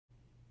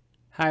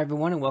Hi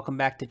everyone and welcome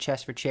back to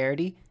Chess for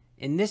Charity.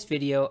 In this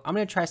video, I'm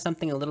going to try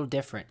something a little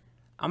different.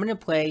 I'm going to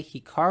play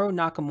Hikaru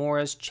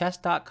Nakamura's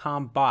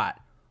Chess.com bot,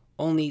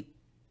 only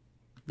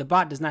the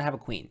bot does not have a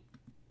queen.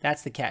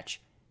 That's the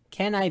catch.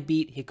 Can I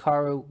beat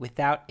Hikaru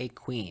without a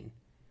queen?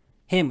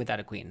 Him without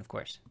a queen, of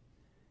course.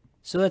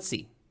 So let's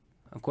see.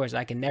 Of course,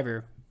 I can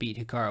never beat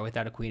Hikaru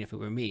without a queen if it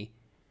were me.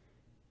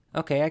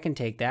 Okay, I can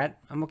take that.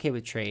 I'm okay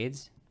with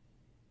trades.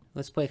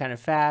 Let's play kind of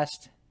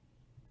fast.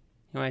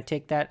 You want to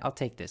take that? I'll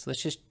take this.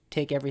 Let's just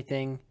take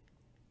everything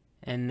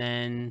and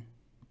then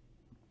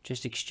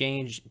just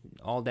exchange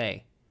all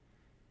day.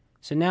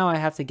 So now I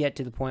have to get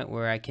to the point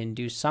where I can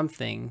do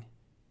something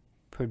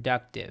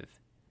productive.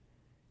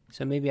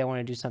 So maybe I want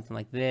to do something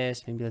like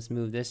this. Maybe let's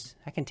move this.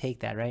 I can take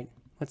that, right?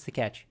 What's the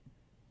catch?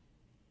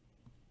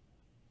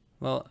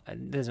 Well,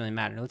 it doesn't really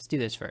matter. Let's do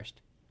this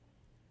first.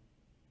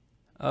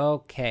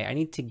 Okay, I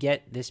need to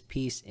get this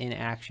piece in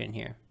action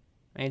here.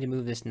 I need to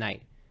move this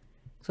knight.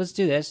 So let's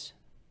do this.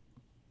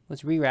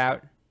 Let's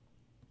reroute.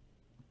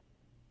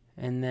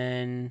 And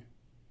then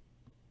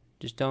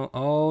just don't,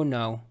 oh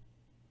no.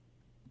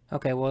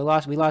 Okay,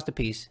 well we lost a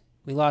piece.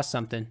 We lost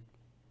something.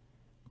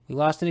 We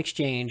lost an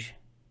exchange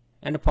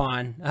and a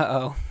pawn.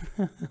 Uh-oh.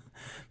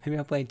 Maybe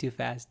I'm playing too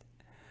fast.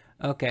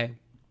 Okay.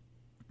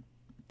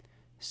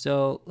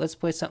 So let's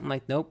play something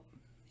like, nope.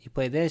 You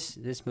play this,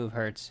 this move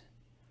hurts.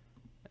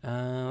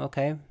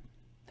 Okay.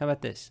 How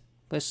about this?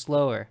 Play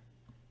slower.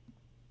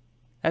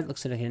 That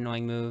looks like an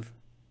annoying move.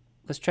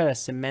 Let's try to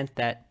cement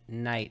that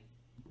knight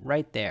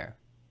right there.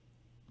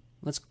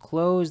 Let's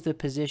close the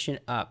position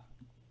up.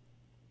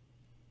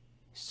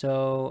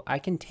 So I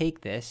can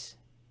take this.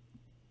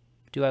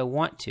 Do I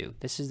want to?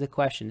 This is the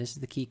question. This is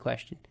the key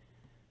question.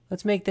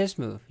 Let's make this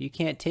move. You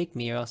can't take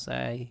me or else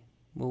I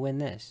will win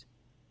this.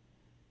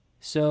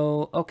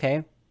 So,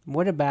 okay.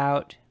 What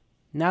about,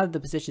 now that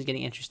the position is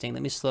getting interesting,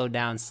 let me slow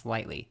down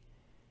slightly.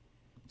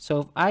 So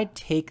if I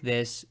take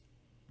this,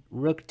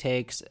 rook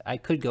takes, I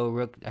could go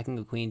rook, I can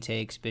go queen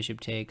takes, bishop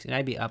takes, and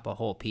I'd be up a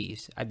whole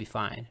piece. I'd be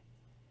fine.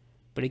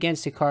 But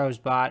against Hikaru's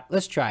bot,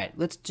 let's try it.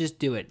 Let's just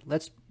do it.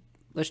 Let's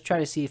try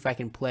to see if I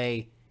can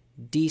play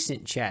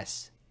decent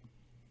chess.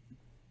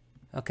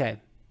 Okay.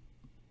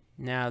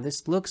 Now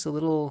this looks a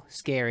little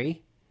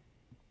scary,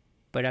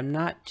 but I'm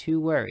not too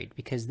worried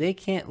because they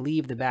can't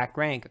leave the back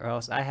rank or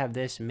else I have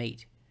this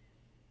mate.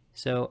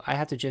 So I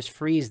have to just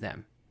freeze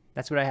them.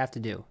 That's what I have to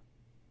do.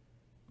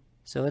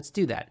 So let's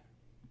do that.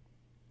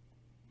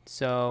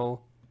 So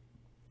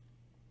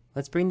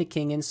let's bring the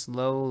king in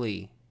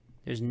slowly.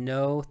 There's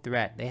no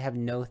threat. They have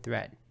no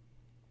threat.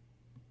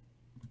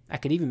 I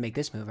could even make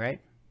this move, right?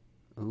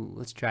 Ooh,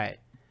 let's try it.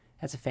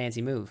 That's a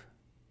fancy move.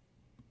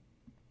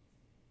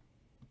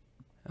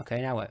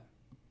 Okay, now what?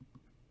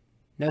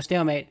 No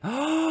stalemate.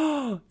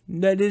 Oh,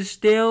 that is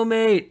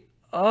stalemate.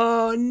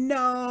 Oh,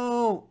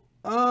 no.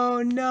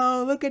 Oh,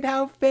 no. Look at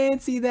how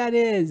fancy that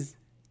is.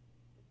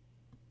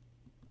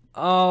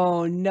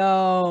 Oh,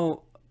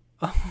 no.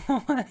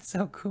 Oh, that's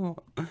so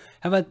cool. How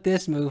about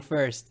this move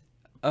first?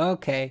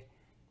 Okay.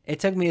 It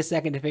took me a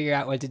second to figure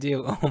out what to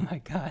do. Oh my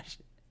gosh.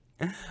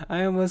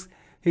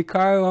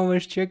 Hikaru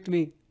almost tricked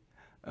me.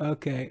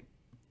 Okay.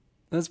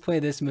 Let's play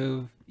this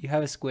move. You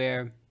have a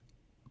square.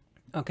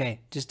 Okay,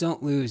 just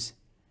don't lose.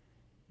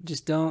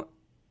 Just don't.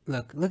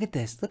 Look at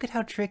this. Look at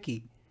how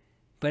tricky.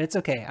 But it's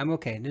okay. I'm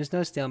okay. There's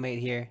no stalemate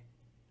here.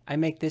 I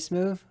make this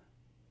move.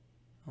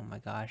 Oh my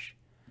gosh.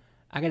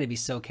 I gotta be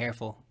so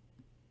careful.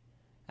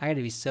 I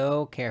gotta be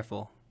so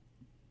careful.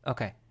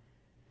 Okay.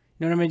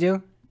 You know what I'm gonna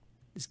do?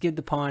 Just give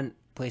the pawn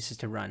places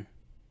to run.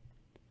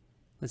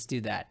 Let's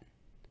do that.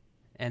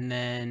 And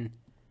then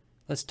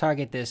let's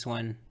target this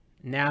one.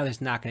 Now there's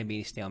not going to be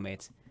any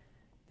stalemates.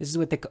 This is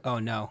what they, oh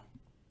no.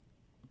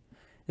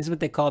 This is what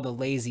they call the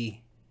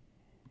lazy.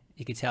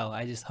 You could tell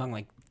I just hung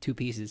like 2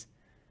 pieces.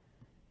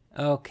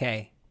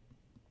 Okay.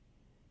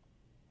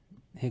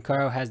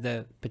 Hikaru has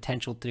the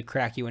potential to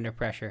crack you under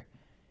pressure.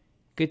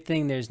 Good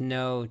thing there's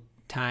no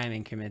time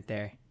increment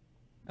there.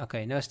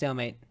 Okay, no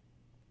stalemate.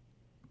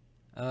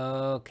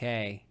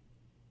 Okay.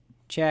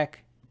 Check,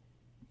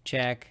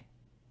 check,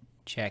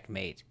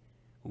 checkmate.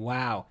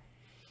 Wow.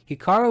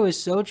 Hikaru is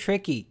so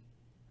tricky.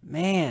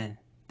 Man,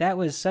 that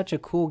was such a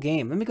cool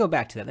game. Let me go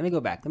back to that. Let me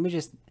go back. Let me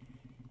just...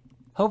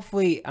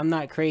 Hopefully, I'm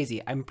not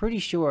crazy. I'm pretty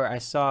sure I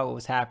saw what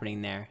was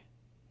happening there.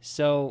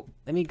 So,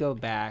 let me go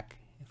back.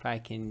 If I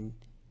can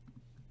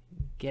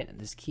get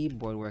this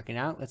keyboard working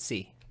out. Let's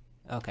see.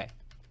 Okay.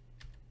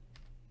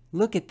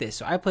 Look at this.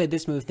 So, I played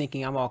this move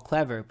thinking I'm all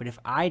clever. But if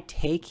I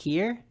take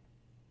here...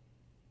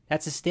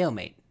 That's a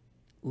stalemate.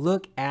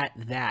 Look at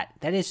that.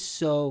 That is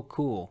so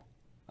cool.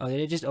 Oh, did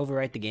it just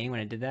overwrite the game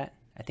when I did that?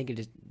 I think it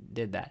just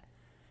did that.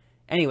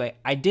 Anyway,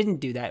 I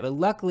didn't do that, but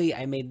luckily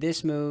I made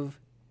this move,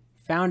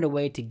 found a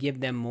way to give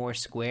them more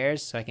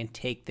squares so I can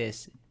take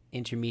this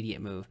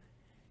intermediate move.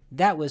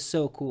 That was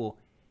so cool.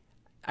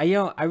 I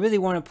really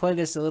want to play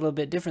this a little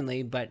bit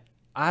differently, but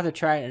I'll have to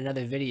try it in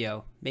another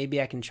video. Maybe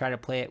I can try to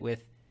play it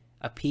with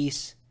a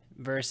piece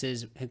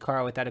versus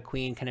Hikaru without a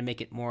queen, kind of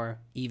make it more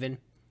even.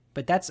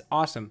 But that's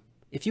awesome.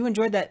 If you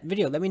enjoyed that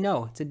video, let me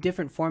know. It's a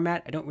different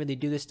format. I don't really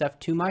do this stuff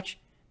too much,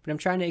 but I'm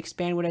trying to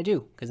expand what I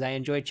do because I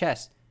enjoy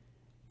chess.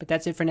 But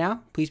that's it for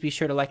now. Please be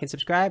sure to like and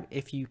subscribe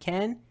if you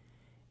can.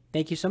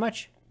 Thank you so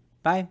much.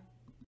 Bye.